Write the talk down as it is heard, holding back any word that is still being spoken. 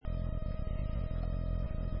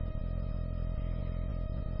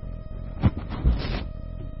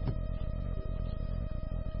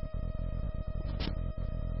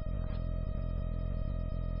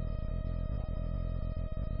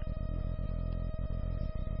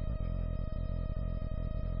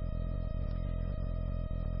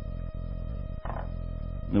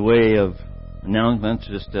In the way of announcements,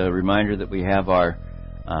 just a reminder that we have our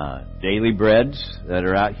daily breads that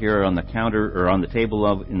are out here on the counter or on the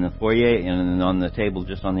table in the foyer, and on the table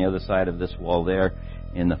just on the other side of this wall there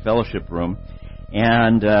in the fellowship room.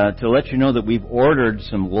 And to let you know that we've ordered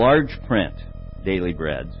some large print daily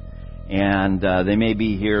breads, and they may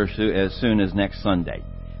be here as soon as next Sunday.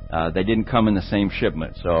 They didn't come in the same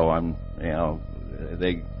shipment, so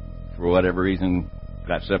they, for whatever reason,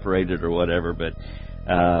 got separated or whatever, but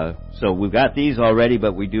so we've got these already,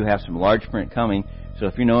 but we do have some large print coming. So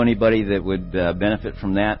if you know anybody that would benefit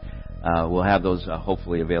from that, we'll have those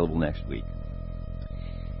hopefully available next week.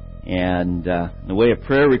 And in the way of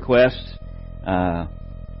prayer requests,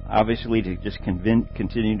 obviously to just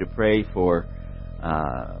continue to pray for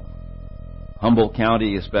Humboldt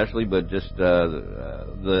County especially, but just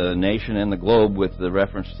the nation and the globe with the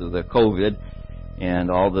reference to the COVID and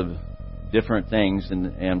all the different things,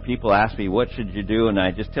 and people ask me, what should you do? And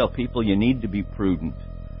I just tell people, you need to be prudent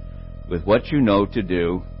with what you know to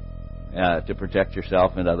do to protect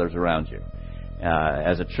yourself and others around you.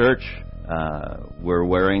 As a church, we're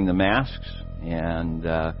wearing the masks and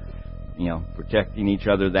protecting each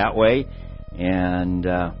other that way. And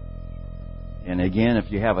again, if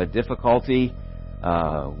you have a difficulty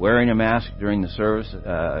wearing a mask during the service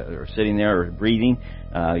or sitting there or breathing,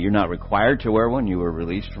 you're not required to wear one. You were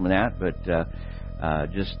released from that, but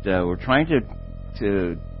we're trying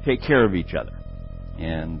to take care of each other.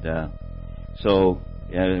 And so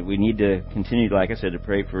we need to continue, like I said, to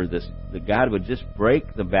pray for this, that God would just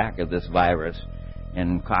break the back of this virus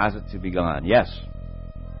and cause it to be gone. Yes?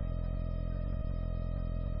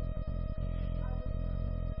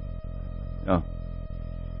 Oh.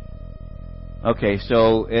 Okay,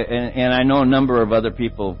 so, and I know a number of other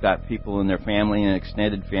people have got people in their family and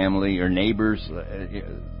extended family or neighbors.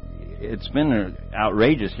 It's been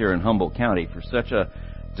outrageous here in Humboldt County for such a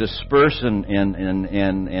dispersion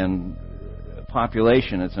in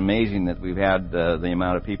population. It's amazing that we've had the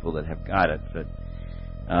amount of people that have got it. But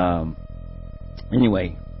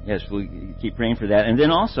anyway, yes, we keep praying for that. And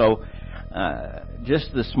then also,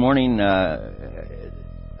 just this morning,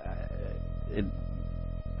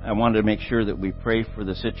 I wanted to make sure that we pray for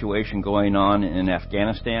the situation going on in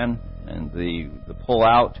Afghanistan and the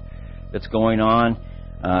pullout that's going on.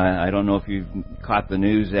 I don't know if you've caught the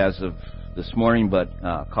news as of this morning, but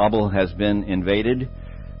Kabul has been invaded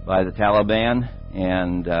by the Taliban,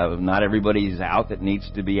 and not everybody's out that needs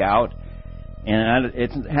to be out. And it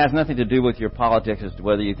has nothing to do with your politics as to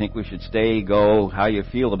whether you think we should stay, go, how you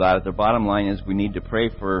feel about it. The bottom line is we need to pray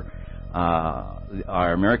for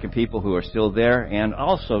our American people who are still there, and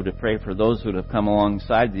also to pray for those who have come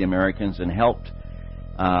alongside the Americans and helped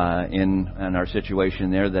in our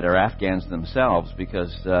situation there that are Afghans themselves,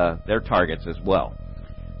 because they're targets as well.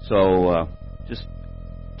 So just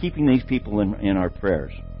keeping these people in our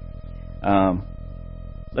prayers.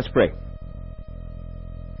 Let's pray.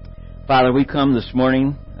 Father, we come this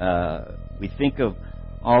morning. We think of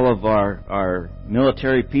all of our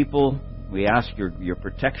military people. We ask your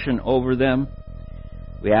protection over them.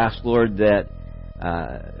 We ask, Lord, that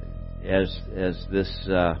as this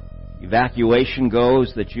evacuation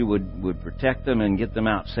goes, that you would protect them and get them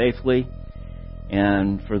out safely.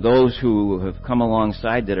 And for those who have come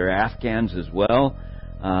alongside that are Afghans as well,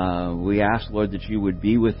 we ask, Lord, that you would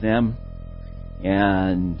be with them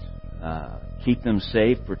and keep them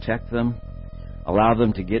safe, protect them, allow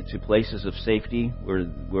them to get to places of safety where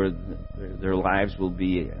their lives will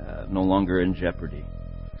be no longer in jeopardy.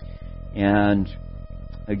 And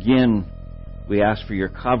again, we ask for your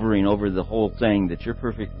covering over the whole thing, that your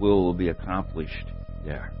perfect will be accomplished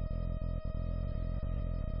there.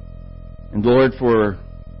 And Lord, for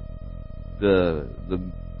the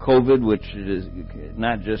COVID, which is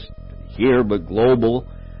not just here but global,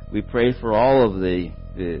 we pray for all of the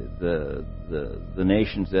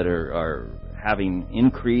nations that are having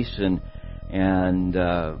increase, and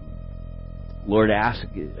Lord, ask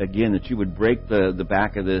again that you would break the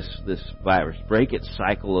back of this virus, break its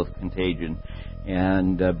cycle of contagion,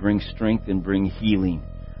 and bring strength and bring healing.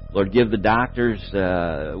 Lord, give the doctors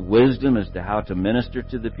wisdom as to how to minister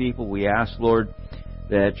to the people. We ask, Lord,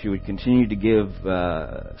 that you would continue to give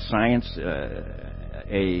science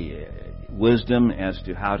a wisdom as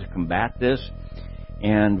to how to combat this.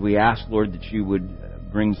 And we ask, Lord, that you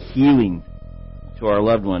would bring healing to our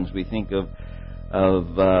loved ones. We think of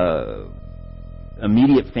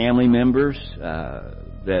immediate family members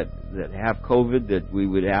that have COVID, that we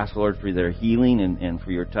would ask, Lord, for their healing and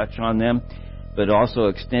for your touch on them, but also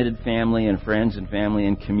extended family and friends and family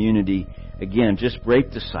and community. Again, just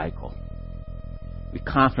break the cycle. We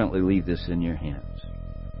confidently leave this in your hands.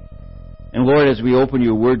 And Lord, as we open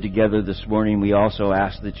your word together this morning, we also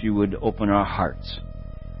ask that you would open our hearts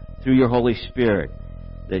through your Holy Spirit,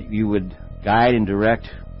 that you would guide and direct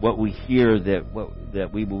what we hear, that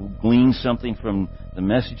we will glean something from the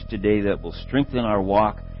message today that will strengthen our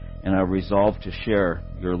walk and our resolve to share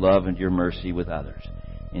your love and your mercy with others.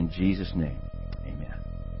 In Jesus' name, amen.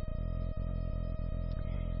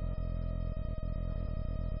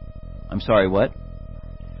 I'm sorry, what?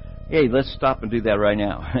 Hey, let's stop and do that right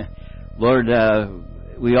now. Lord,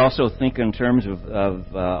 we also think in terms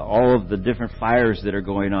of all of the different fires that are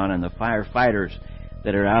going on and the firefighters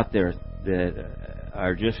that are out there that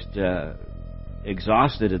are just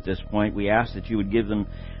exhausted at this point. We ask that you would give them,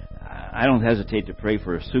 I don't hesitate to pray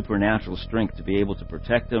for a supernatural strength to be able to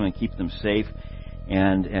protect them and keep them safe,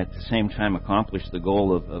 and at the same time accomplish the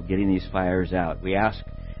goal of getting these fires out. We ask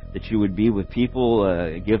that you would be with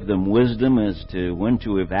people, give them wisdom as to when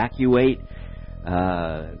to evacuate,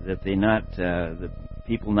 that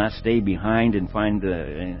people not stay behind and find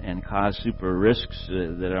and cause super risks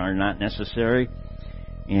that are not necessary.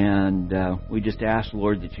 And we just ask,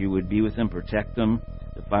 Lord, that you would be with them, protect them,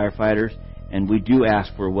 the firefighters. And we do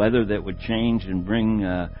ask for weather that would change and bring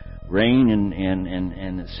rain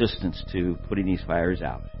and assistance to putting these fires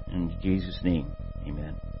out. In Jesus' name,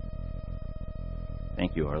 amen.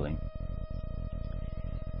 Thank you, Arlene.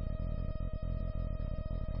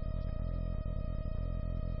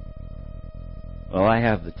 Well, I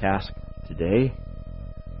have the task today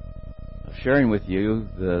of sharing with you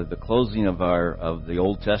the closing of the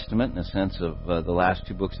Old Testament, in the sense of the last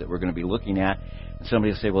two books that we're going to be looking at. And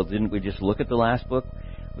somebody will say, well, didn't we just look at the last book?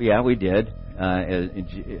 Well, yeah, we did,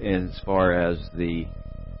 as far as the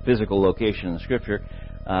physical location in the Scripture.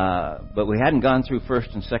 But we hadn't gone through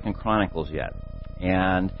 1st and 2nd Chronicles yet.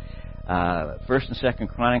 And 1st and 2nd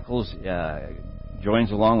Chronicles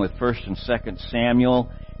joins along with 1st and 2nd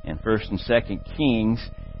Samuel and 1st and 2nd Kings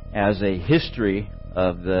as a history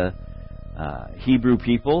of the Hebrew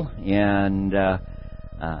people. And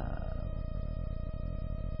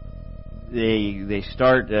they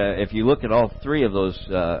start, if you look at all three of those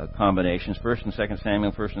combinations, 1st and 2nd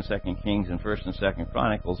Samuel, 1st and 2nd Kings, and 1st and 2nd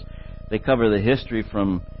Chronicles, they cover the history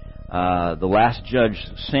from the last judge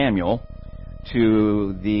Samuel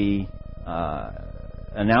to the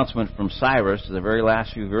announcement from Cyrus, the very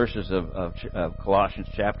last few verses of Colossians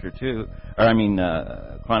chapter 2,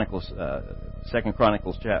 Chronicles, 2nd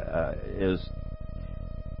Chronicles is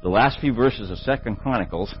the last few verses of 2nd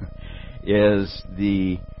Chronicles is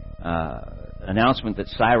the announcement that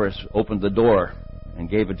Cyrus opened the door and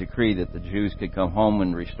gave a decree that the Jews could come home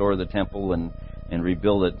and restore the temple and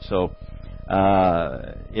rebuild it. So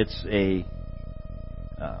it's a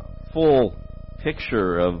full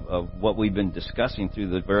picture of what we've been discussing through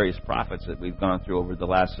the various prophets that we've gone through over the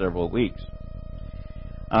last several weeks.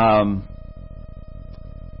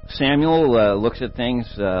 Samuel looks at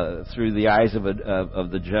things through the eyes of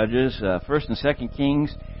the judges. 1st and 2nd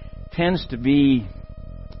Kings tends to be,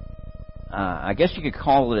 I guess you could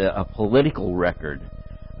call it a political record.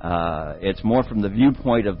 It's more from the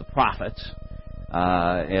viewpoint of the prophets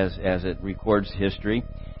as it records history.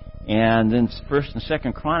 And then 1st and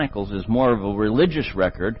 2nd Chronicles is more of a religious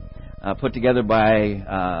record put together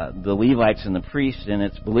by the Levites and the priests, and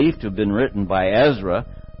it's believed to have been written by Ezra.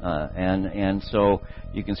 And so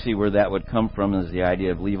you can see where that would come from, as the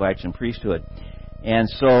idea of Levites and priesthood. And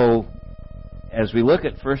so as we look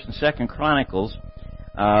at 1st and 2nd Chronicles,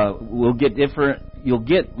 we'll get different.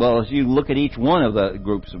 As you look at each one of the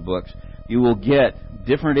groups of books, you will get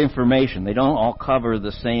different information. They don't all cover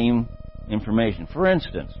the same information. For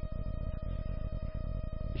instance,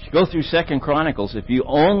 if you go through 2nd Chronicles, if you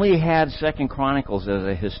only had 2nd Chronicles as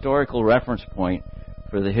a historical reference point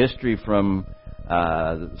for the history from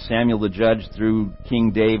Samuel the judge through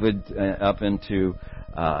King David up into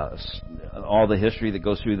all the history that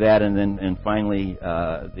goes through that, and finally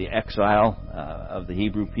the exile of the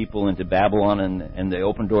Hebrew people into Babylon and the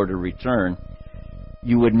open door to return,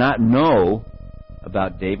 you would not know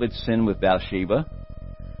about David's sin with Bathsheba.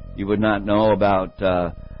 You would not know about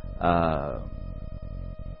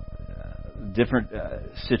different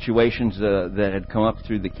situations that had come up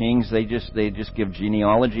through the kings. They just give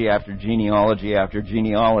genealogy after genealogy after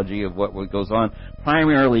genealogy of what goes on,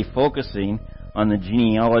 primarily focusing on the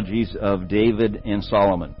genealogies of David and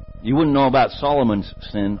Solomon. You wouldn't know about Solomon's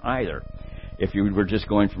sin either if you were just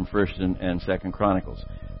going from 1st and 2nd Chronicles.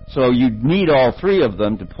 So you'd need all three of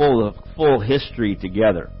them to pull the full history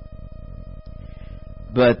together.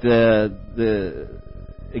 But again,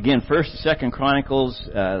 1st and 2nd Chronicles,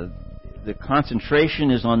 the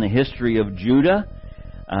concentration is on the history of Judah.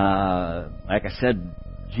 Like I said,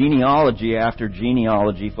 genealogy after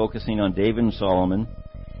genealogy focusing on David and Solomon.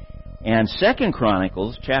 And 2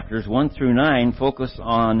 Chronicles, chapters 1 through 9, focus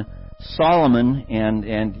on Solomon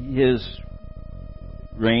and his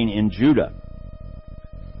reign in Judah.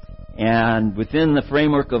 And within the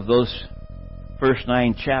framework of those first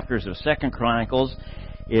 9 chapters of 2 Chronicles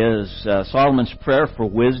is Solomon's prayer for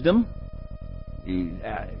wisdom. He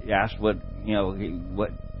asked what he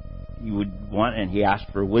would want, and he asked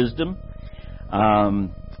for wisdom.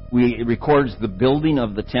 It records the building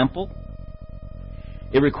of the temple.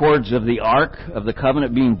 It records of the Ark of the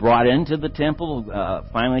Covenant being brought into the temple,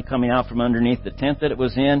 finally coming out from underneath the tent that it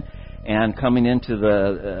was in, and coming into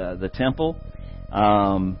the temple.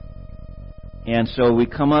 And so we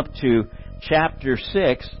come up to chapter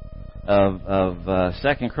 6 of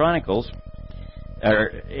 2 Chronicles,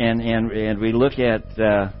 and we look at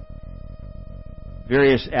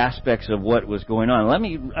various aspects of what was going on.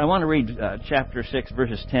 I want to read chapter 6,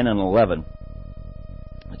 verses 10 and 11.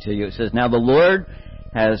 I tell you, it says, "Now the Lord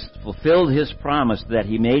has fulfilled his promise that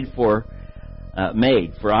he made. For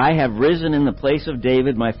I have risen in the place of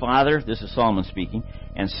David my father," this is Solomon speaking,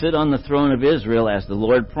 "and sit on the throne of Israel as the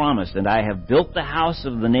Lord promised. And I have built the house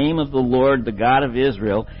of the name of the Lord, the God of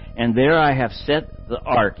Israel, and there I have set the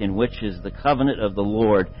ark, in which is the covenant of the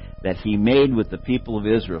Lord that he made with the people of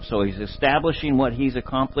Israel." So he's establishing what he's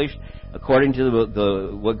accomplished according to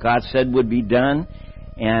what God said would be done.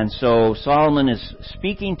 And so Solomon is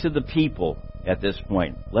speaking to the people at this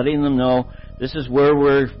point, letting them know this is where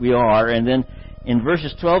we are. And then in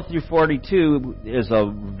verses 12 through 42 is a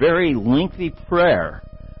very lengthy prayer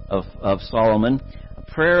of Solomon, a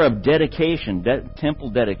prayer of dedication,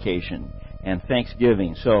 temple dedication and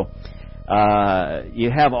thanksgiving. So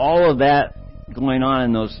you have all of that going on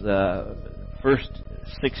in those first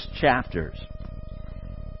 6 chapters.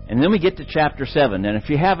 And then we get to chapter 7. And if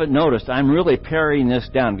you haven't noticed, I'm really paring this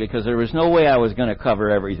down because there was no way I was going to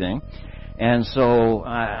cover everything. And so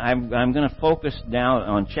I'm going to focus now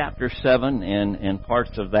on chapter 7 and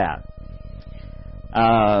parts of that.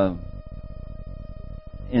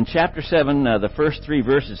 In chapter 7, the first 3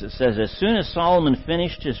 verses, it says, "As soon as Solomon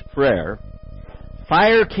finished his prayer,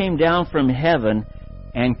 fire came down from heaven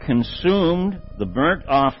and consumed the burnt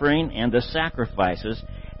offering and the sacrifices,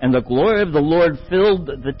 and the glory of the Lord filled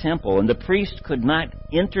the temple, and the priest could not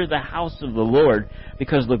enter the house of the Lord,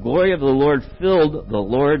 because the glory of the Lord filled the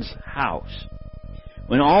Lord's house.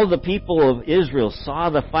 When all the people of Israel saw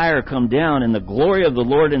the fire come down and the glory of the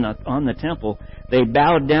Lord on the temple, they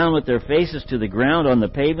bowed down with their faces to the ground on the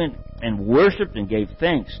pavement and worshipped and gave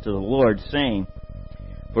thanks to the Lord, saying,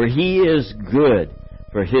 'For he is good,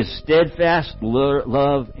 for his steadfast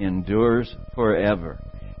love endures forever.'"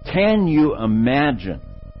 Can you imagine?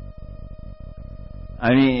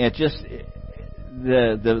 I mean, it just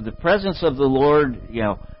the presence of the Lord,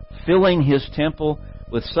 filling his temple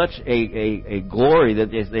with such a glory that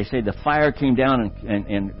they say the fire came down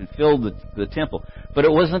and filled the temple. But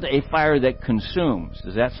it wasn't a fire that consumes.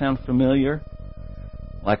 Does that sound familiar?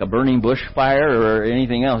 Like a burning bush fire or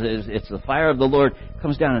anything else. It's the fire of the Lord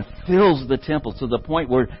comes down and fills the temple to the point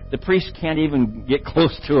where the priest can't even get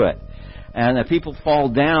close to it. And the people fall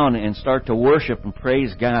down and start to worship and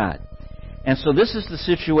praise God. And so this is the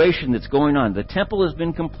situation that's going on. The temple has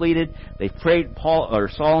been completed. They prayed.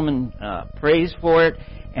 Solomon prays for it,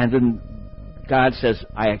 and then God says,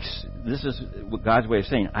 "This is God's way of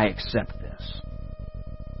saying, I accept this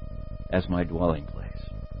as my dwelling place."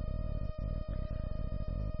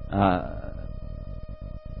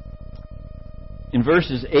 In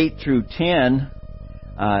verses 8 through 10,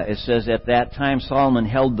 it says, "At that time Solomon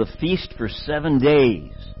held the feast for 7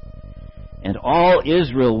 days, and all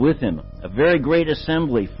Israel with him, a very great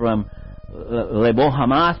assembly from Lebo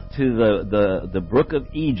Hamath to the brook of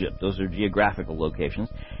Egypt." Those are geographical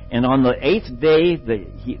locations. "And on the 8th day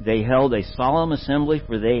they held a solemn assembly,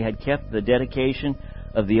 for they had kept the dedication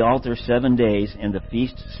of the altar 7 days, and the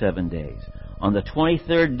feast 7 days. On the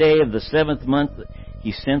 23rd day of the 7th month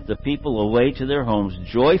he sent the people away to their homes,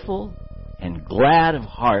 joyful and glad of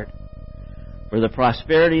heart, for the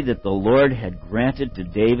prosperity that the Lord had granted to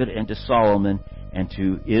David and to Solomon and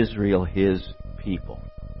to Israel his people."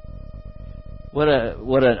 What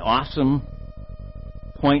an awesome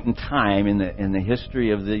point in time in the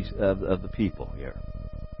history of the people here.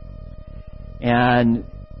 And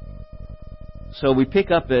so we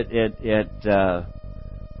pick up at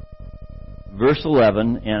verse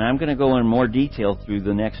 11, and I'm going to go in more detail through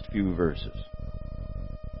the next few verses.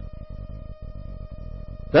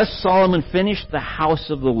 "Thus Solomon finished the house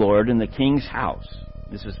of the Lord and the king's house."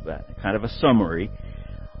 This is kind of a summary.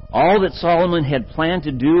 "All that Solomon had planned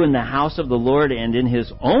to do in the house of the Lord and in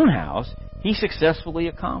his own house, he successfully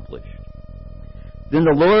accomplished. Then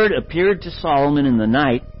the Lord appeared to Solomon in the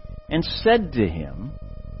night and said to him,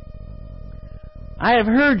 I have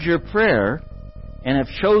heard your prayer and have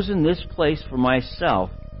chosen this place for myself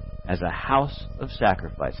as a house of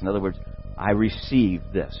sacrifice. In other words, I receive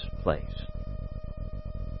this place.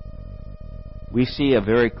 We see a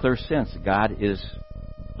very clear sense that God is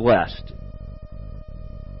blessed.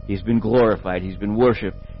 He's been glorified, He's been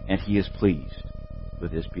worshipped, and He is pleased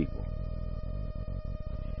with His people.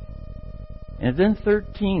 And then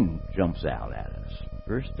 13 jumps out at us.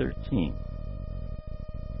 Verse 13.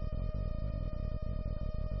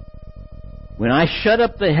 When I shut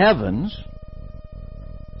up the heavens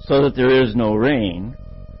so that there is no rain,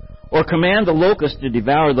 or command the locust to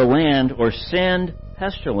devour the land, or send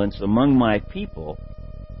pestilence among my people,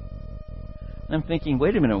 I'm thinking,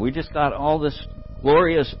 wait a minute, we just got all this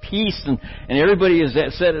glorious peace, and everybody is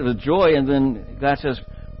set with joy, and then God says,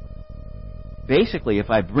 basically, if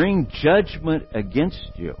I bring judgment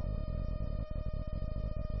against you,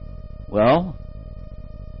 well,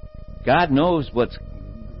 God knows what's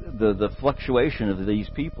the fluctuation of these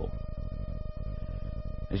people.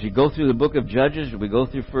 As you go through the book of Judges, we go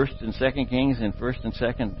through 1st and 2nd Kings and 1st and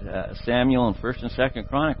 2nd Samuel and 1st and 2nd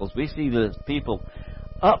Chronicles, we see the people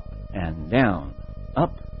up and down,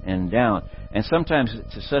 up and down. And sometimes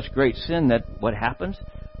to such great sin that what happens?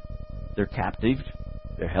 They're captive.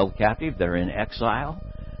 They're held captive. They're in exile.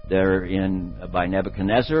 They're in by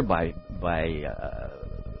Nebuchadnezzar, by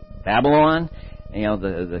Babylon,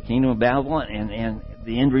 the kingdom of Babylon. And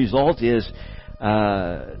the end result is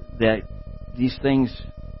that these things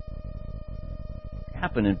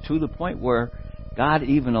happen, and to the point where God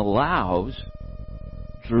even allows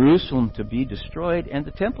Jerusalem to be destroyed and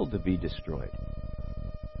the temple to be destroyed.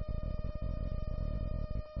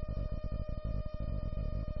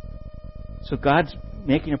 So God's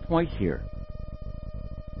making a point here.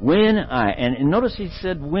 When and notice He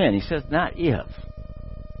said when. He says not if.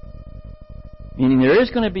 Meaning there is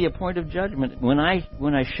going to be a point of judgment when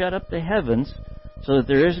I shut up the heavens so that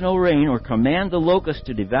there is no rain, or command the locust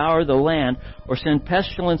to devour the land, or send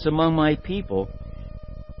pestilence among my people.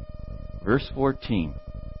 Verse 14.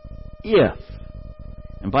 If.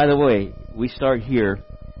 And by the way, we start here,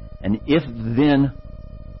 an if-then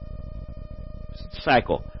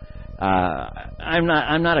cycle. I'm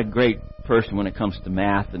not a great person when it comes to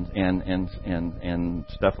math and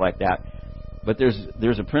stuff like that. But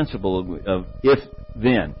there's a principle of if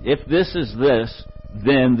then. If this is this,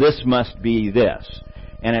 then this must be this.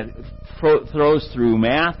 And it throws through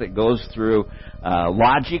math, it goes through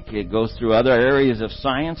logic, it goes through other areas of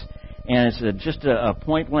science, and it's just a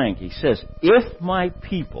point blank. He says, if my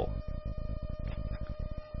people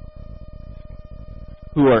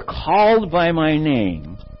who are called by my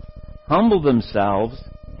name humble themselves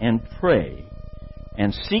and pray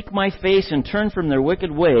and seek my face and turn from their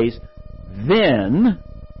wicked ways, then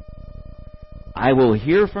I will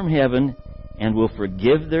hear from heaven and will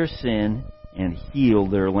forgive their sin and heal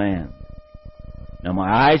their land. Now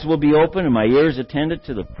my eyes will be open and my ears attended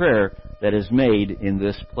to the prayer that is made in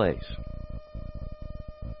this place.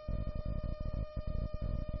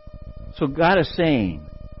 So God is saying,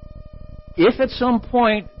 if at some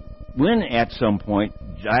point, when at some point,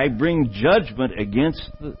 I bring judgment against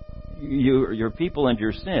your people and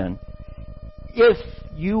your sin, if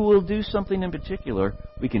you will do something in particular,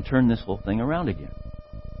 we can turn this whole thing around again.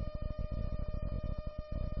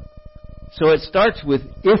 So it starts with,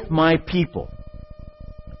 if my people.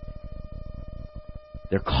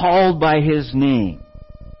 They're called by His name.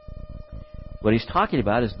 What He's talking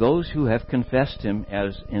about is those who have confessed Him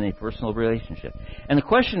as in a personal relationship. And the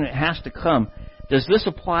question that has to come, does this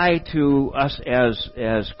apply to us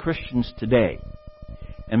as Christians today?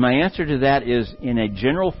 And my answer to that is, in a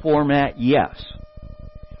general format, yes.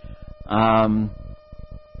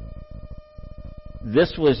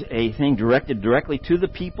 This was a thing directed directly to the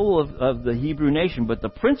people of the Hebrew nation, but the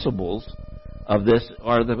principles of this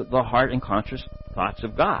are the heart and conscious thoughts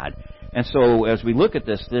of God. And so as we look at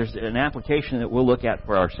this, there's an application that we'll look at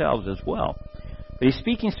for ourselves as well. But He's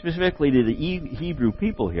speaking specifically to the Hebrew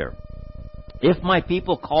people here. If my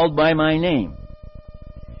people called by my name,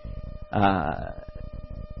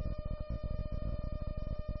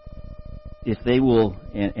 if they will,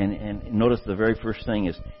 and notice the very first thing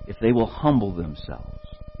is, if they will humble themselves.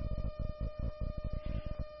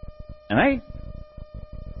 And I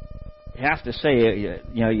have to say,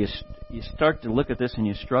 you start to look at this and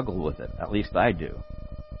you struggle with it. At least I do.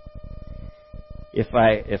 If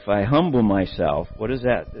I humble myself, what does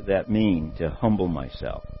that mean, to humble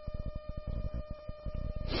myself?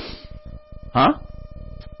 Huh?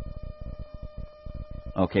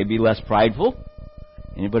 Okay, be less prideful.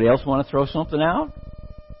 Anybody else want to throw something out?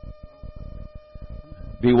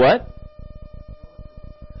 Be what?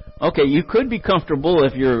 Okay, you could be comfortable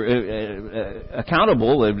if you're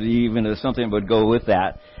accountable, even if something would go with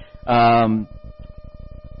that. I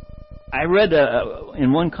read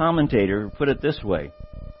in one commentator put it this way: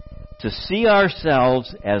 to see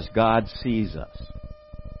ourselves as God sees us.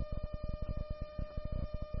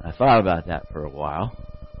 I thought about that for a while,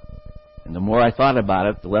 and the more I thought about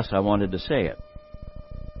it, the less I wanted to say it.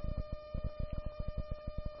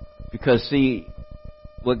 Because, see,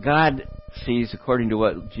 what God sees, according to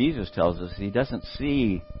what Jesus tells us, He doesn't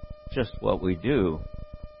see just what we do,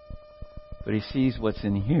 but He sees what's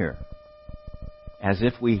in here. As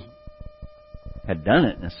if we had done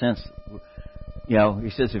it, in a sense. You know, He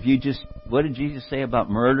says, if you just, what did Jesus say about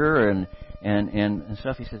murder and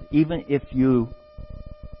stuff? He says, even if you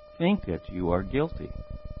think that you are guilty.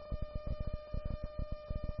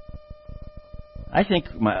 I think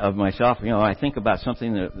of myself, you know, I think about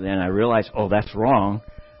something that then I realize, oh, that's wrong,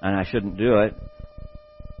 and I shouldn't do it.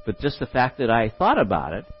 But just the fact that I thought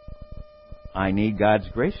about it, I need God's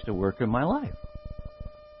grace to work in my life.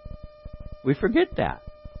 We forget that.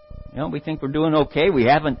 You know, we think we're doing okay. We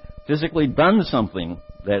haven't physically done something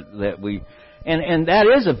that we... And that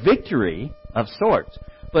is a victory of sorts.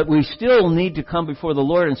 But we still need to come before the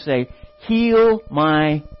Lord and say, heal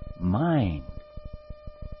my mind.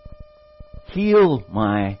 Heal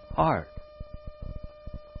my heart.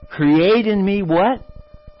 Create in me what?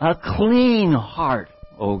 A clean heart,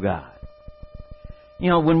 O God. You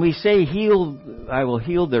know, when we say heal, I will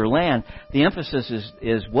heal their land, the emphasis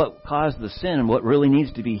is what caused the sin, and what really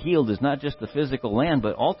needs to be healed is not just the physical land,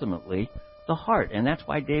 but ultimately the heart. And that's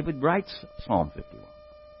why David writes Psalm 51.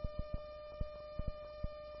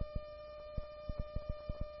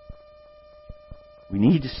 We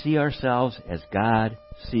need to see ourselves as God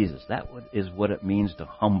sees us. That is what it means to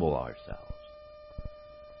humble ourselves.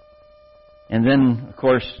 And then, of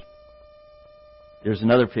course, there's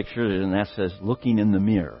another picture, and that says, looking in the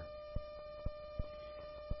mirror.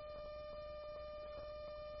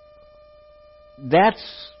 That's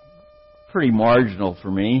pretty marginal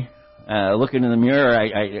for me. Looking in the mirror,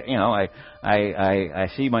 I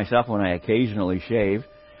see myself when I occasionally shave.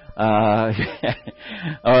 Or,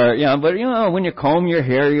 you know, but, you know, when you comb your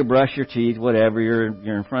hair, you brush your teeth, whatever, you're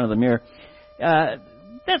in front of the mirror.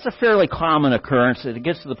 That's a fairly common occurrence. It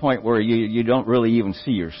gets to the point where you don't really even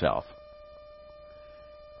see yourself.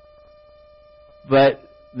 But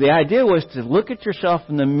the idea was to look at yourself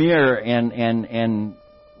in the mirror and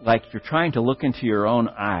like you're trying to look into your own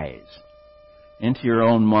eyes, into your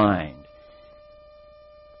own mind.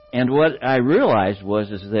 And what I realized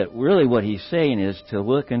is that really what he's saying is to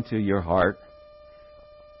look into your heart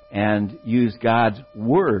and use God's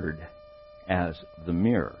Word as the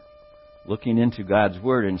mirror. Looking into God's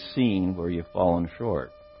Word and seeing where you've fallen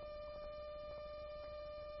short.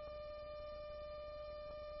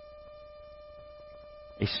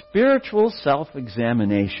 A spiritual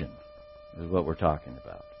self-examination is what we're talking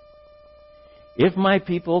about. If my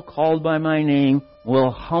people called by my name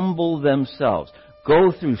will humble themselves,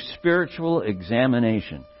 go through spiritual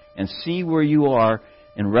examination and see where you are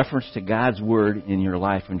in reference to God's Word in your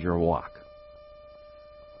life and your walk.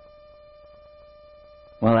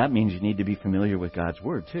 Well, that means you need to be familiar with God's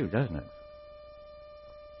Word too, doesn't it?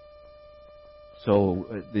 So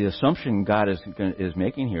the assumption God is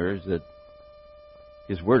making here is that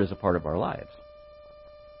His Word is a part of our lives.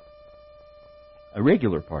 A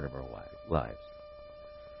regular part of our lives.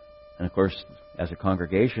 And of course, as a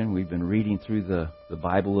congregation, we've been reading through the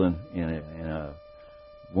Bible in a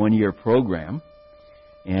one-year program.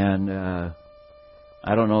 And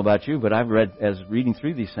I don't know about you, but I've reading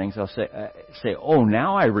through these things, I'll say, oh,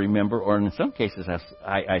 now I remember, or in some cases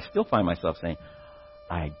I still find myself saying,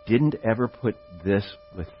 I didn't ever put this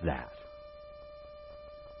with that.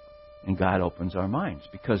 And God opens our minds.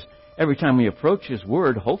 Because every time we approach His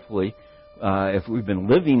Word, hopefully, if we've been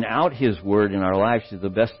living out His Word in our lives to the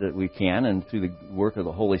best that we can, and through the work of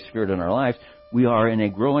the Holy Spirit in our lives, we are in a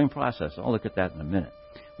growing process. I'll look at that in a minute.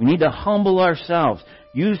 We need to humble ourselves.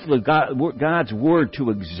 Use God's Word to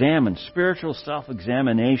examine, spiritual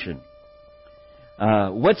self-examination.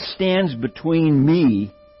 What stands between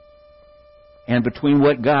me and between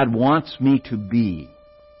what God wants me to be?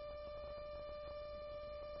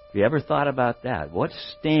 Have you ever thought about that? What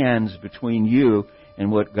stands between you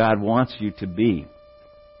and what God wants you to be?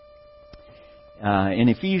 In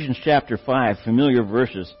Ephesians chapter 5, familiar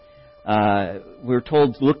verses, we're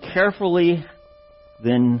told, look carefully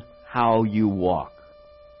then how you walk.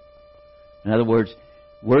 In other words,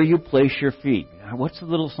 where you place your feet. What's the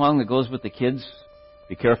little song that goes with the kids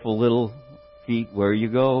Be careful, little feet, where you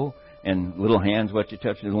go, and little hands, what you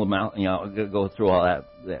touch, and little mouth. Go through all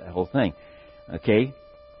that whole thing. Okay,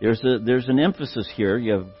 there's an emphasis here.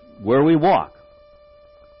 You have where we walk,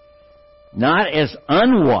 not as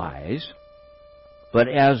unwise, but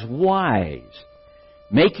as wise,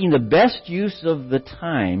 making the best use of the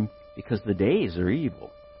time because the days are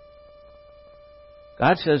evil.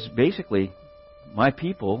 God says basically, my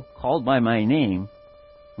people, called by my name,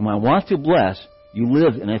 whom I want to bless, you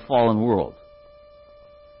live in a fallen world.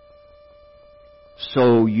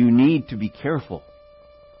 So you need to be careful.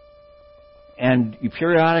 And you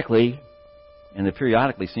periodically, and the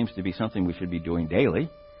periodically seems to be something we should be doing daily,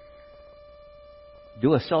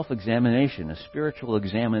 do a self-examination, a spiritual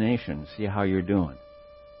examination, see how you're doing.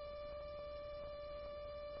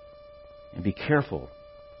 And be careful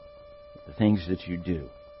with the things that you do.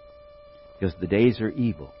 Because the days are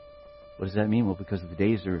evil. What does that mean? Well, because the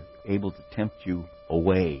days are able to tempt you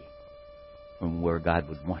away from where God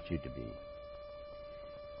would want you to be.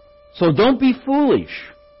 So don't be foolish,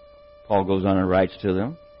 Paul goes on and writes to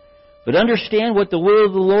them, but understand what the will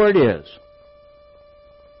of the Lord is.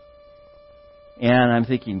 And I'm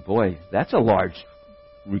thinking, boy, that's a large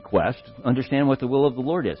request. Understand what the will of the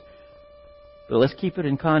Lord is. But let's keep it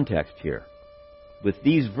in context here. With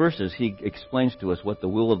these verses, he explains to us what the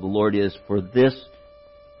will of the Lord is for this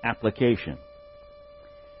application.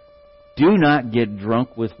 Do not get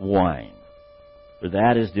drunk with wine, for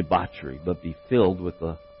that is debauchery, but be filled with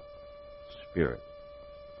the Spirit.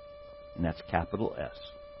 And that's capital S.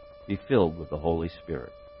 Be filled with the Holy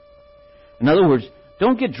Spirit. In other words,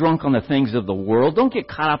 don't get drunk on the things of the world. Don't get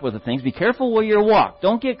caught up with the things. Be careful where you walk.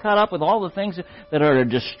 Don't get caught up with all the things that are a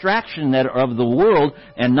distraction that are of the world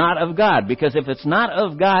and not of God. Because if it's not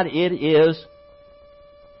of God, it is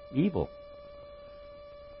evil.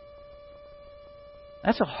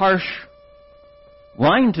 That's a harsh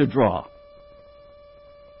line to draw.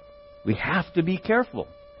 We have to be careful.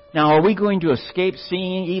 Now, are we going to escape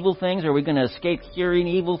seeing evil things? Are we going to escape hearing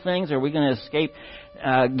evil things? Are we going to escape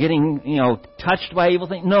getting, touched by evil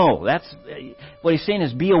things? No, that's what he's saying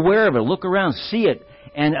is be aware of it, look around, see it,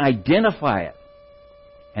 and identify it.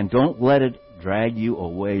 And don't let it drag you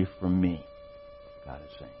away from me, God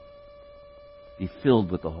is saying. Be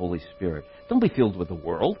filled with the Holy Spirit. Don't be filled with the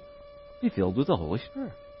world. Be filled with the Holy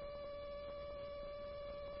Spirit.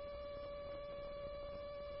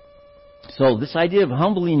 So this idea of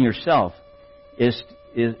humbling yourself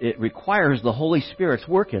it requires the Holy Spirit's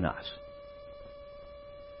work in us.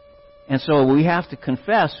 And so we have to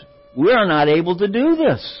confess we are not able to do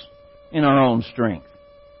this in our own strength.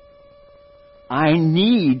 I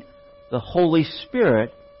need the Holy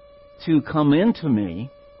Spirit to come into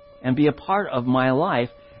me and be a part of my life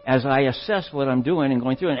as I assess what I'm doing and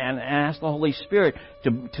going through, and ask the Holy Spirit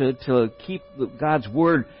to keep God's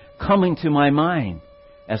Word coming to my mind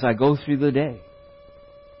as I go through the day.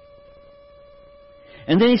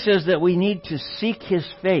 And then he says that we need to seek His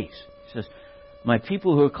face. He says, my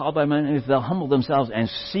people who are called by my name, if they'll humble themselves and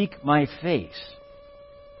seek my face.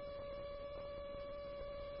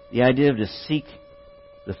 The idea of to seek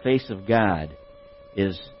the face of God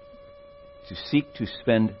is to seek to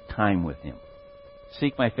spend time with Him.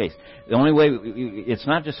 Seek my face. The only way, it's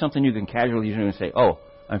not just something you can casually do and say, oh,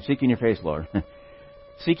 I'm seeking your face, Lord.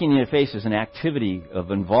 Seeking your face is an activity of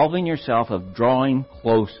involving yourself, of drawing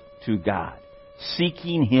close to God.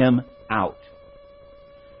 Seeking Him out.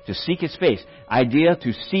 To seek His face. Idea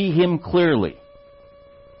to see Him clearly.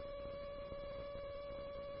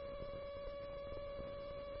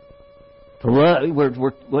 To love,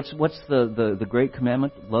 what's the great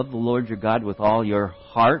commandment? Love the Lord your God with all your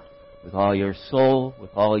heart, with all your soul,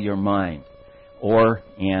 with all your mind,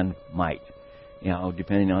 and might.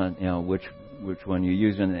 Depending on which one you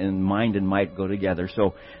use, and mind and might go together.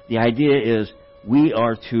 So the idea is we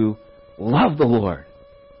are to love the Lord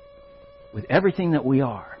with everything that we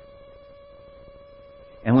are.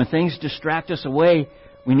 And when things distract us away,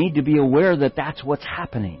 we need to be aware that that's what's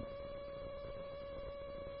happening.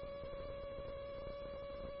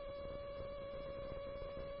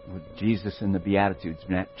 Jesus in the Beatitudes,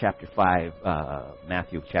 chapter 5,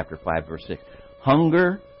 Matthew chapter 5, verse 6.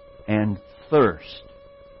 Hunger and thirst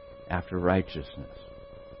after righteousness.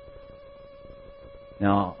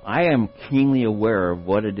 Now, I am keenly aware of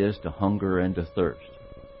what it is to hunger and to thirst.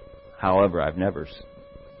 However, I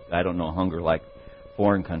don't know hunger like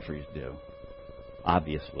foreign countries do,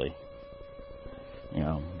 obviously.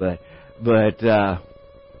 But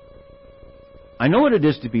I know what it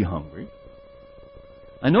is to be hungry.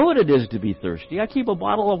 I know what it is to be thirsty. I keep a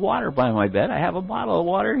bottle of water by my bed. I have a bottle of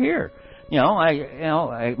water here.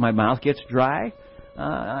 My mouth gets dry.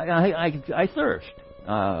 I thirst.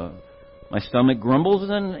 my stomach grumbles,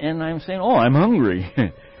 and I'm saying, "Oh, I'm hungry,"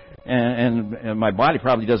 and my body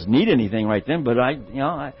probably doesn't need anything right then, but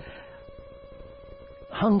I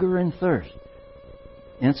hunger and thirst.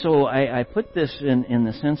 And so I put this in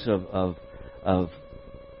the sense of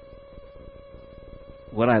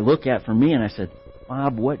what I look at for me, and I said,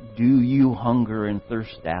 Bob, what do you hunger and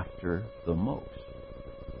thirst after the most?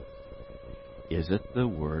 Is it the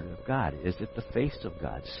Word of God? Is it the face of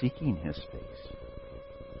God, seeking His face?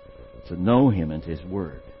 To know Him and His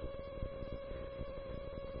Word.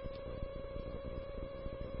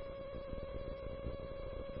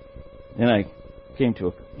 Then I came to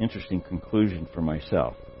an interesting conclusion for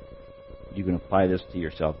myself. You can apply this to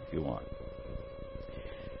yourself if you want.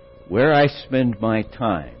 Where I spend my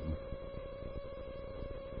time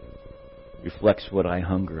reflects what I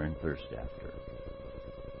hunger and thirst after.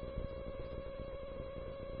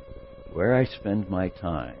 Where I spend my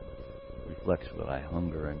time reflects what I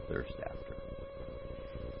hunger and thirst after.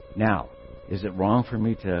 Now, is it wrong for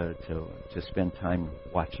me to spend time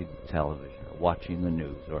watching television or watching the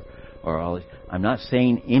news or all this? I'm not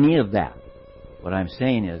saying any of that. What I'm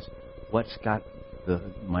saying is, what's got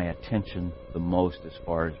my attention the most as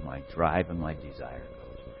far as my drive and my desire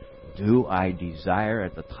goes? Do I desire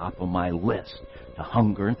at the top of my list to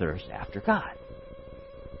hunger and thirst after God?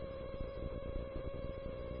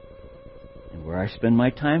 And where I spend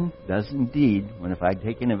my time does indeed, if I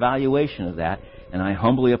take an evaluation of that, and I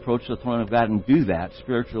humbly approach the throne of God and do that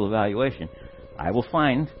spiritual evaluation, I will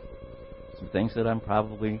find some things that I'm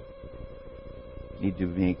probably need to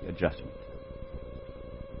make adjustment.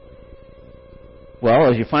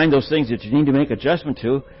 Well, as you find those things that you need to make adjustment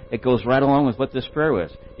to, it goes right along with what this prayer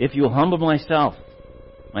was. If you humble myself,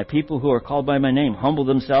 my people who are called by my name, humble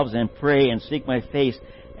themselves and pray and seek my face,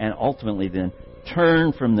 and ultimately then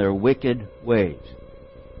turn from their wicked ways.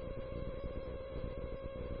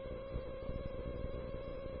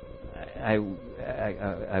 I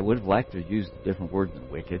would have liked to use a different word than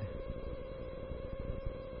wicked.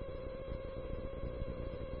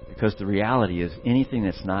 Because the reality is, anything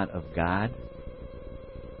that's not of God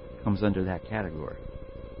comes under that category.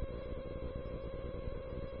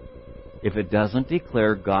 If it doesn't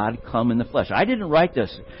declare God come in the flesh. I didn't write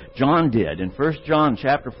this. John did. In 1 John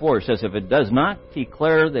chapter 4, it says, if it does not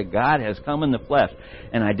declare that God has come in the flesh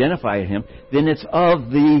and identify Him, then it's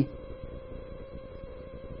of the...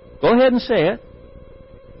 Go ahead and say it.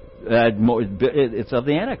 It's of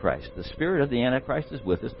the Antichrist. The spirit of the Antichrist is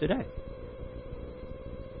with us today.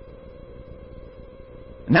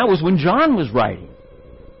 And that was when John was writing.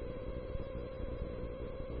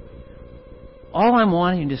 All I'm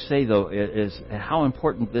wanting to say, though, is how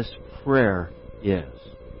important this prayer is.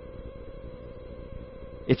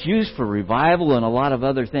 It's used for revival and a lot of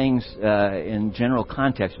other things in general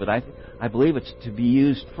context, but I believe it's to be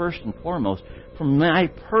used first and foremost for my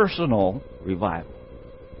personal revival.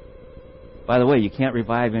 By the way, you can't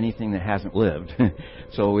revive anything that hasn't lived.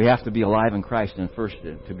 So we have to be alive in Christ and first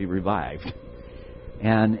to be revived.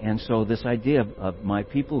 And so this idea of my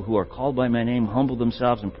people who are called by my name humble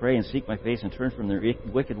themselves and pray and seek my face and turn from their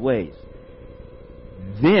wicked ways,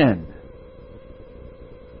 then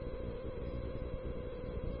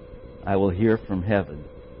I will hear from heaven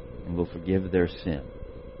and will forgive their sin.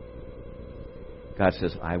 God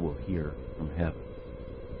says, I will hear from heaven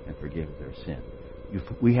and forgive their sin.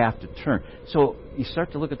 We have to turn. So you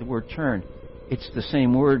start to look at the word turn. It's the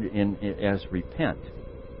same word as repent.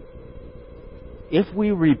 If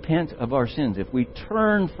we repent of our sins, if we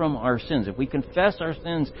turn from our sins, if we confess our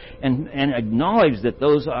sins and acknowledge that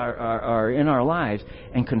those are in our lives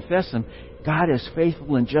and confess them, God is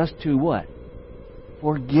faithful and just to what?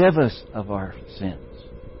 Forgive us of our sins.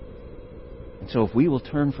 And so if we will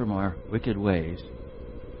turn from our wicked ways,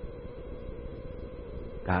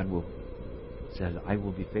 God says, I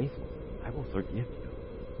will be faithful. I will forgive you.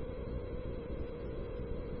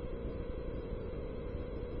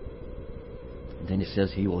 And then He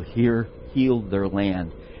says He will heal their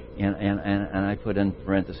land. And I put in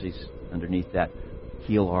parentheses underneath that,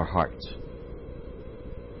 heal our hearts.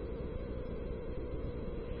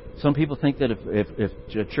 Some people think that if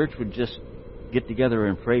the church would just get together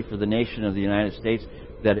and pray for the nation of the United States,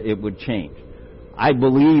 that it would change. I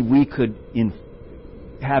believe we could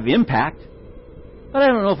have impact, but I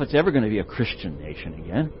don't know if it's ever going to be a Christian nation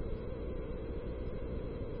again.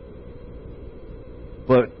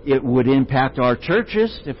 But it would impact our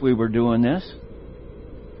churches if we were doing this.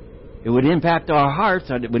 It would impact our hearts.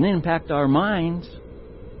 It would impact our minds.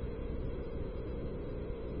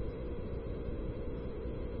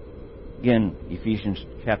 Again, Ephesians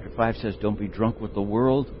chapter 5 says, don't be drunk with the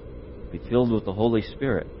world, be filled with the Holy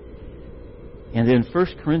Spirit. And in 1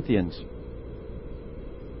 Corinthians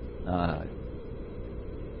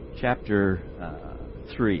chapter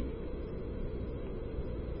 3.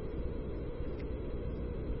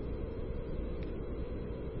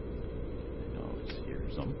 Oh, it's here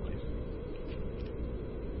someplace.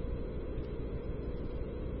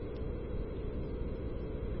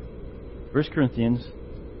 First Corinthians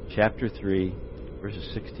chapter 3, verses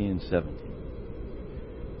 16 and 17.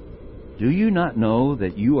 Do you not know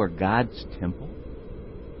that you are God's temple,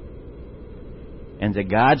 and that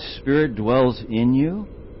God's Spirit dwells in you?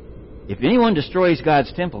 If anyone destroys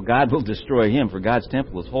God's temple, God will destroy him, for God's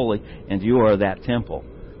temple is holy, and you are that temple.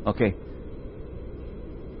 Okay.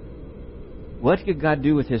 What could God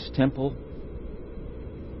do with His temple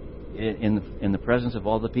in the presence of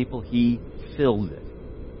all the people? He filled it.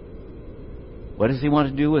 What does He want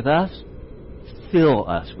to do with us? Fill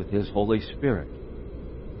us with His Holy Spirit,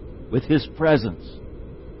 with His presence.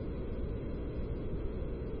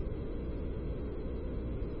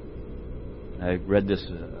 I read this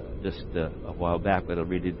just a while back, but I'll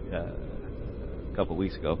read it a couple of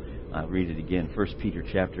weeks ago. I'll read it again. 1 Peter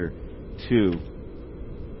chapter 2.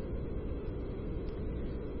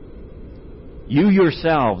 You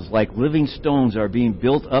yourselves, like living stones, are being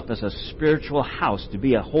built up as a spiritual house to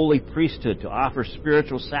be a holy priesthood, to offer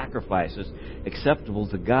spiritual sacrifices acceptable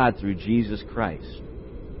to God through Jesus Christ.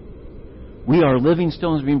 We are living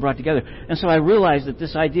stones being brought together. And so I realized that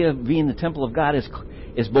this idea of being the temple of God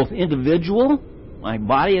is both individual. My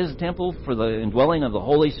body is a temple for the indwelling of the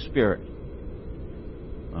Holy Spirit.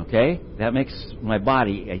 Okay? That makes my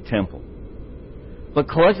body a temple. But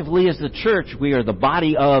collectively as the church, we are the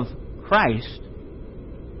body of Christ,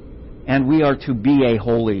 and we are to be a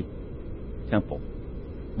holy temple.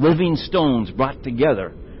 Living stones brought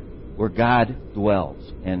together where God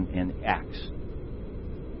dwells and acts.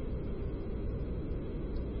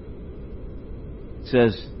 It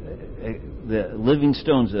says the living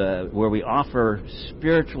stones where we offer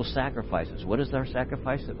spiritual sacrifices. What is our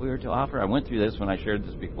sacrifice that we are to offer? I went through this when I shared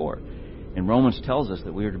this before. And Romans tells us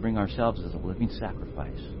that we are to bring ourselves as a living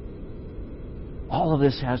sacrifice. All of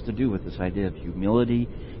this has to do with this idea of humility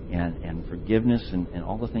and forgiveness and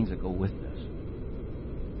all the things that go with this.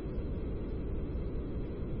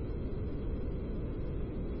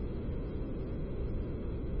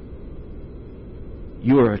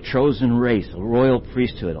 You are a chosen race, a royal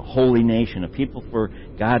priesthood, a holy nation, a people for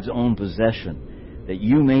God's own possession, that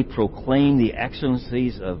you may proclaim the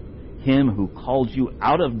excellencies of Him who called you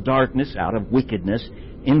out of darkness, out of wickedness,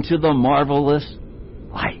 into the marvelous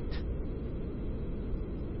light.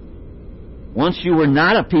 Once you were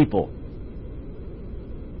not a people,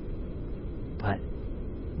 but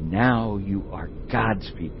now you are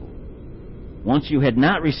God's people. Once you had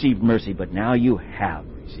not received mercy, but now you have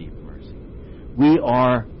received mercy. We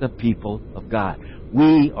are the people of God.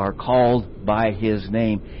 We are called by His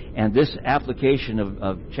name. And this application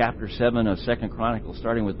of chapter 7 of 2 Chronicles,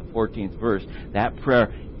 starting with the 14th verse, that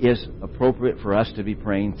prayer is appropriate for us to be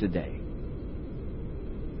praying today.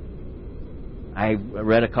 I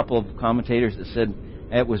read a couple of commentators that said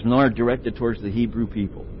it was more directed towards the Hebrew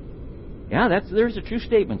people. Yeah, there's a true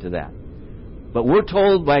statement to that. But we're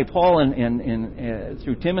told by Paul and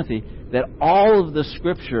through Timothy that all of the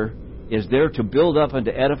Scripture is there to build up and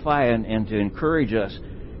to edify and to encourage us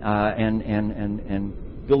and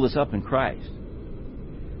build us up in Christ.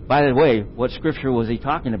 By the way, what Scripture was he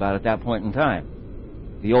talking about at that point in time?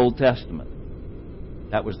 The Old Testament.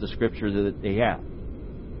 That was the Scripture that they had.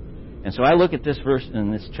 And so I look at this verse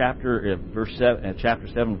in this chapter, chapter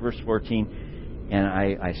 7, verse 14, and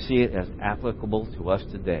I see it as applicable to us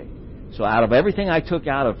today. So out of everything I took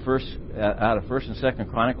out of First and Second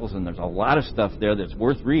Chronicles, and there's a lot of stuff there that's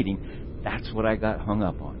worth reading, that's what I got hung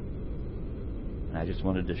up on. And I just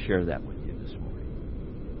wanted to share that with you this morning.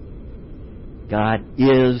 God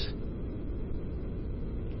is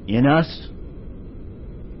in us,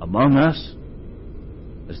 among us,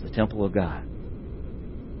 as the temple of God.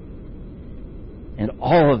 And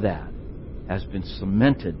all of that has been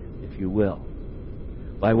cemented, if you will,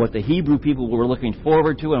 by what the Hebrew people were looking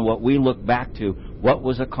forward to and what we look back to, what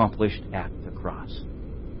was accomplished at the cross.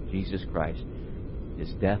 Jesus Christ,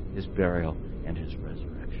 His death, His burial, and His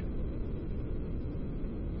resurrection.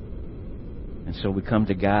 And so we come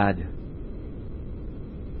to God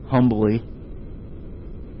humbly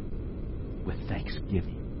with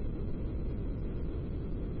thanksgiving.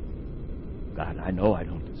 God, I know I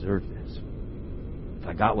don't deserve this. If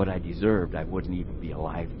I got what I deserved, I wouldn't even be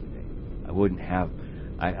alive today. I wouldn't have...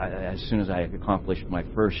 as soon as I accomplished my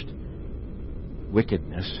first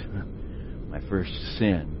wickedness, my first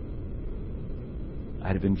sin,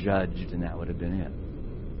 I'd have been judged, and that would have been it.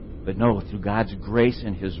 But no, through God's grace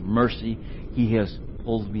and His mercy, He has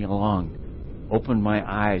pulled me along, opened my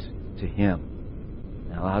eyes to Him,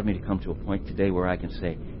 and allowed me to come to a point today where I can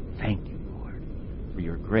say, thank you, Lord, for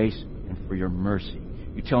your grace and for your mercy.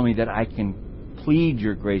 You tell me that I can plead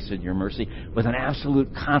your grace and your mercy with an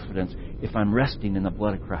absolute confidence if I'm resting in the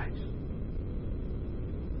blood of Christ.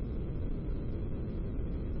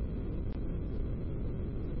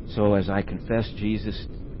 So as I confess Jesus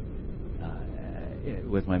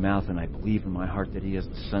with my mouth and I believe in my heart that He is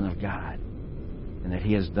the Son of God and that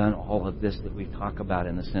He has done all of this that we talk about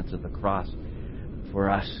in the sense of the cross for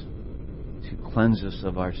us to cleanse us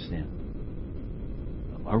of our sin,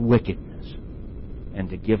 of our wickedness, and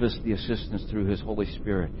to give us the assistance through His Holy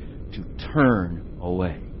Spirit to turn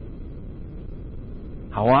away.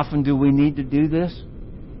 How often do we need to do this?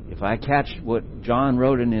 If I catch what John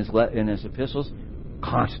wrote in his epistles,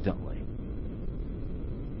 constantly.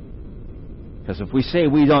 Because if we say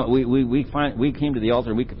we don't, we came to the altar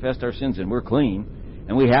and we confessed our sins and we're clean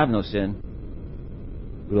and we have no sin,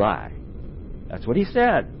 we lie. That's what he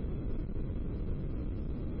said.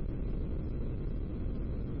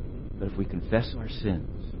 But if we confess our sins,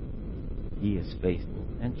 He is faithful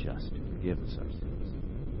and just to forgive us our sins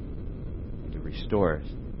and to restore us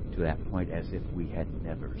to that point as if we had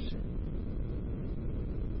never sinned.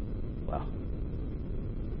 Well,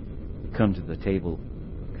 we come to the table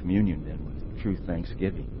of communion then with true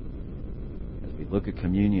thanksgiving. As we look at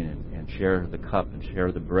communion and share the cup and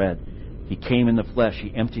share the bread, He came in the flesh.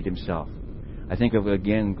 He emptied Himself. I think of,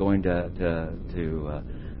 again, going to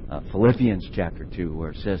Philippians chapter 2, where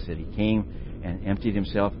it says that He came and emptied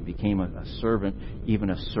Himself and became a servant, even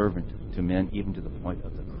a servant to men, even to the point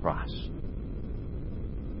of the cross.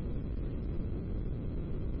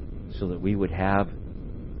 So that we would have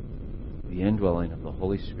the indwelling of the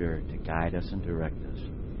Holy Spirit to guide us and direct us.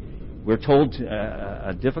 We're told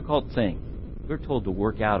a difficult thing. We're told to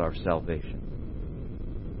work out our salvation.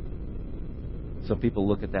 Some people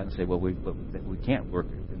look at that and say, well, we can't work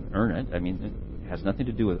and earn it. I mean, it has nothing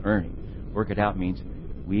to do with earning. Work it out means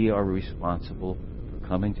we are responsible for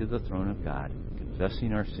coming to the throne of God,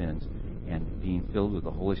 confessing our sins, and being filled with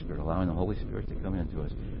the Holy Spirit, allowing the Holy Spirit to come into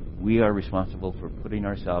us. We are responsible for putting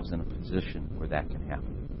ourselves in a position where that can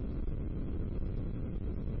happen.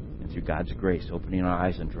 And through God's grace, opening our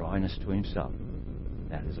eyes and drawing us to Himself,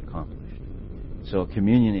 that is accomplished. So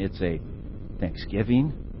communion, it's a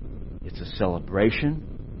thanksgiving. It's a celebration.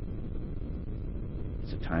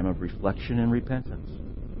 It's a time of reflection and repentance.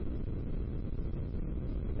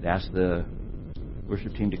 I'd ask the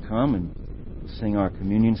worship team to come and sing our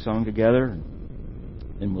communion song together, and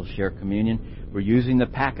then we'll share communion. We're using the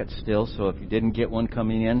packet still, so if you didn't get one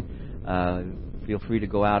coming in, feel free to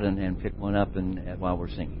go out and pick one up while we're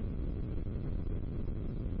singing.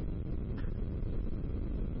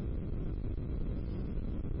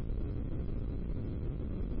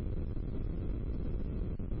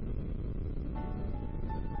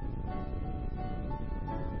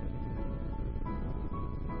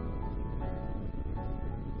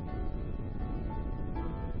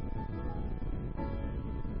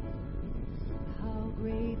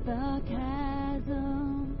 The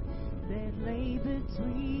chasm that lay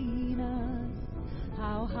between us,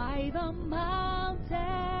 how high the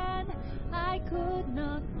mountain I could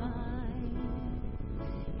not climb.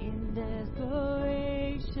 In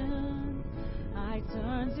desperation, I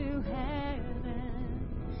turned to heaven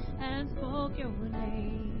and spoke your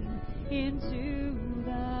name into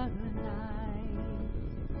the night.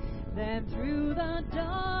 Then through the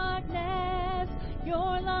darkness,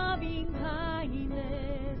 your loving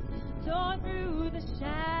kindness tore through the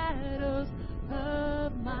shadows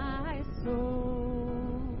of my soul.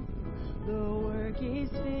 The work is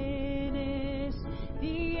finished,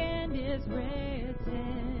 the end is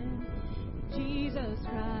written. Jesus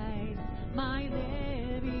Christ, my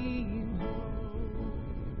living hope.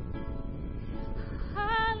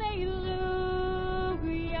 Hallelujah,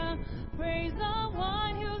 praise the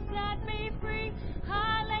one who set me free.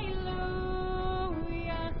 Hallelujah,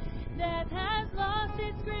 death has lost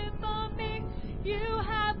its grip on me. You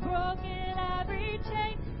have broken every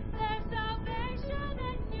chain. There's salvation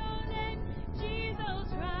in your name, Jesus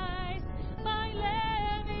Christ, my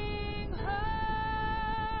living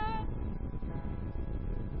hope.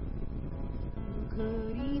 Who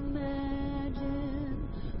could imagine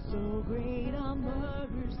so great a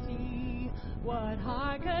mercy? What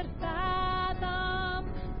heart could fathom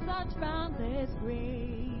such boundless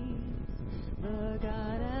grace? The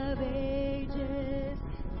God of ages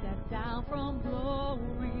stepped down from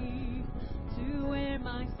glory to wear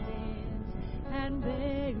my sins and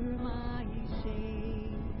bear my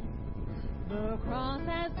shame. The cross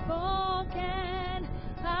has spoken.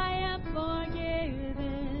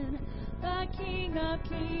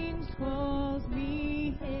 King calls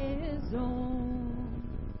me his own.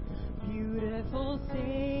 Beautiful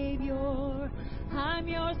Savior, I'm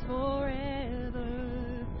yours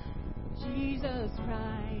forever. Jesus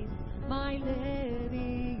Christ, my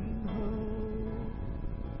living hope.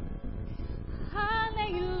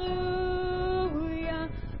 Hallelujah,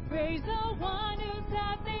 praise the one who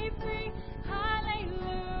set me free. Hallelujah,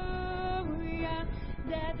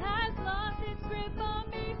 death has lost its grip on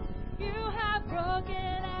me. You have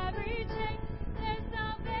broken every chain. There's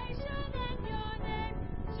salvation in your name,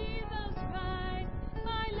 Jesus Christ,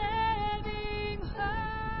 my living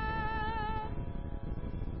hope.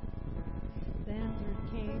 Then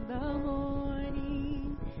came the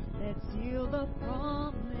morning that sealed the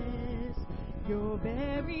promise. Your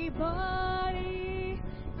very body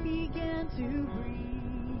began to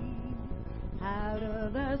breathe. Out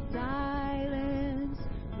of the silence,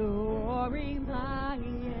 the roaring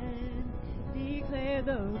lion declared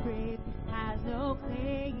the grave has no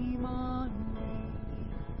claim on me.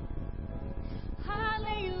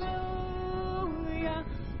 Hallelujah,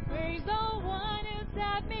 praise the one who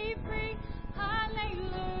set me free.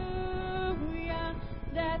 Hallelujah,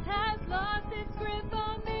 death has lost its grip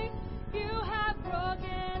on me. You have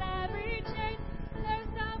broken every chain. There's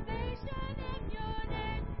salvation in your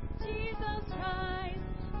name, Jesus Christ,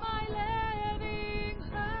 my living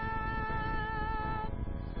hope.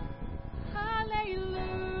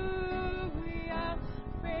 Hallelujah,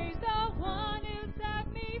 praise the one who set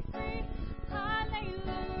me free. Hallelujah,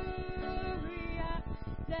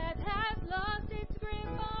 death has lost its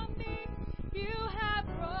grip on me. You have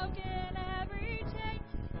broken every chain.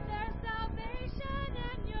 There's salvation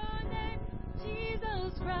in your name,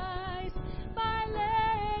 Jesus Christ, my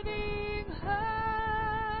living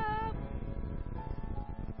hope.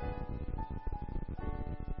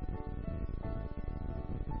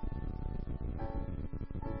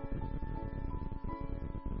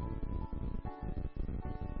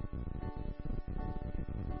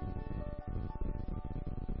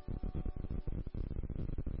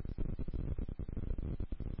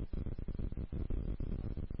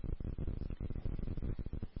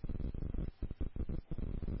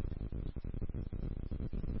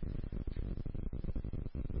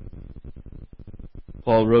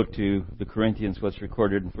 Paul wrote to the Corinthians what's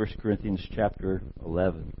recorded in 1 Corinthians chapter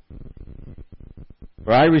 11.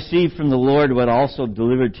 For I received from the Lord what also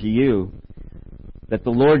delivered to you, that the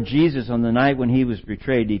Lord Jesus, on the night when he was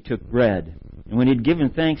betrayed, he took bread. And when he had given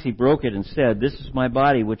thanks, he broke it and said, "This is my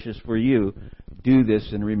body, which is for you. Do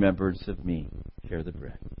this in remembrance of me." Share the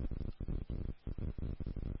bread.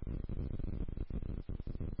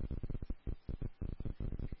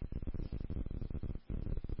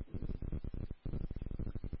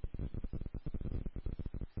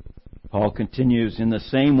 Paul continues, in the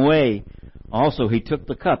same way, also he took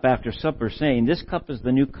the cup after supper, saying, "This cup is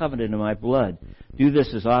the new covenant in my blood. Do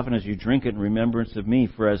this as often as you drink it in remembrance of me.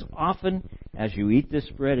 For as often as you eat this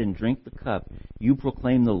bread and drink the cup, you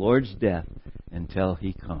proclaim the Lord's death until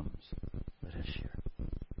he comes." Let us share.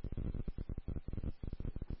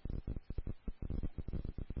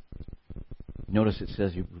 Notice it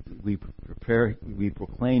says we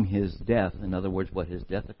proclaim his death. In other words, what his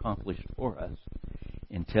death accomplished for us,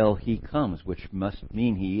 until he comes, which must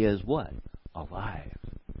mean he is what? Alive.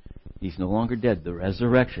 He's no longer dead. The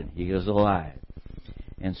resurrection. He is alive.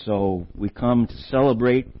 And so we come to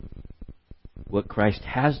celebrate what Christ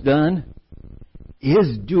has done,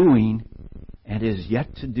 is doing, and is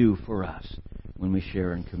yet to do for us when we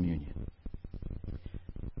share in communion.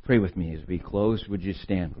 Pray with me as we close. Would you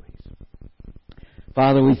stand, please?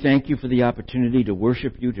 Father, we thank you for the opportunity to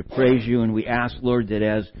worship you, to praise you, and we ask, Lord, that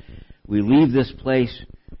as we leave this place,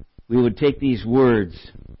 we would take these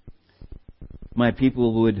words. My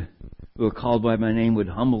people who are called by my name would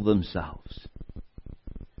humble themselves.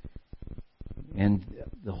 And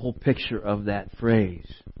the whole picture of that phrase,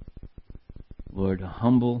 Lord, to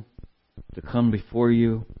humble, to come before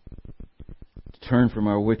you, to turn from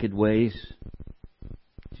our wicked ways,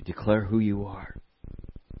 to declare who you are.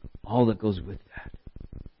 All that goes with that.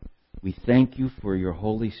 We thank you for your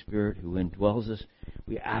Holy Spirit who indwells us.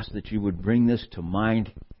 We ask that you would bring this to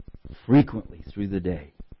mind frequently through the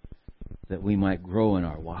day, that we might grow in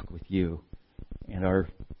our walk with you and our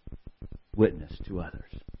witness to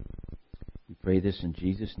others. We pray this in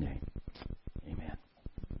Jesus' name. Amen.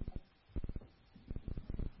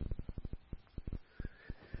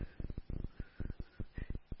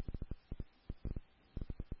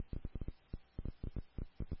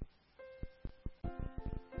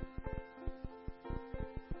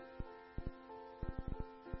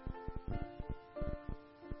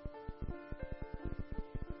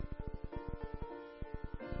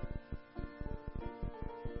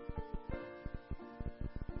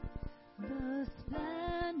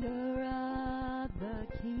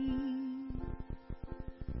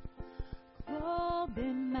 crowned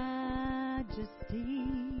in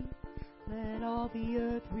majesty. Let all the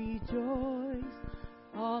earth rejoice,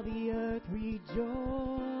 all the earth rejoice.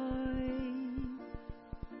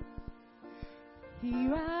 He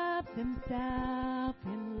wraps himself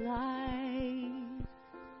in light,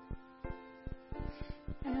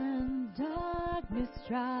 and darkness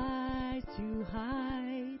tries to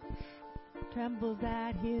hide, trembles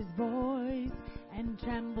at his voice, and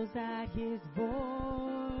trembles at his voice.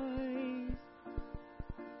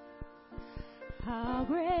 How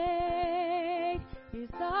great is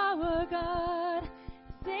our God?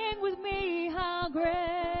 Sing with me, how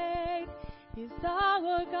great is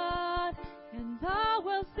our God, and I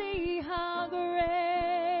will see how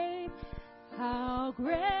great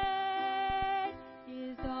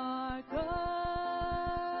is our God.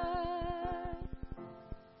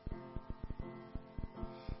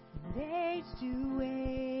 And age to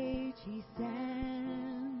age he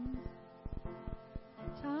stands,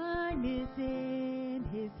 time is in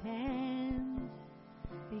his hands,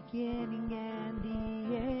 beginning and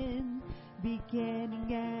the end,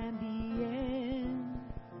 beginning and the end.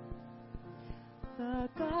 The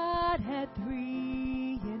Godhead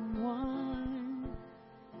three in one,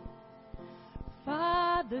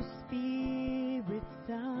 Father, Spirit,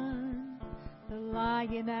 Son, the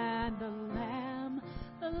Lion and the Lamb,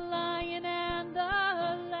 the Lion and the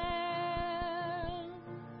Lamb.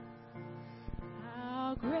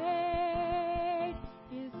 How great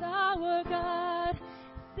is our God?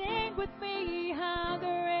 Sing with me, how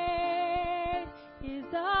great is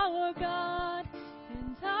our God,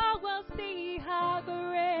 and I will see how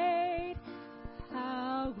great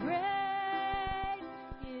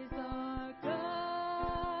is our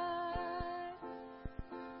God.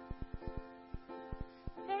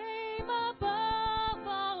 Name above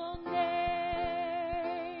all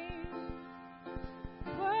names,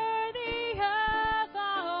 worthy of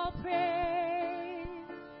all praise.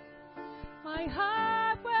 My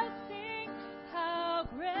heart will sing how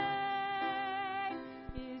great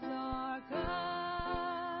is our God.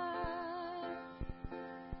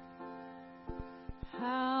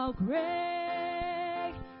 How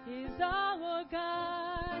great is our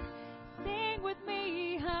God? Sing with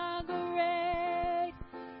me, how great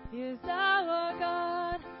is our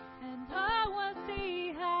God, and I will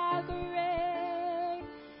see how great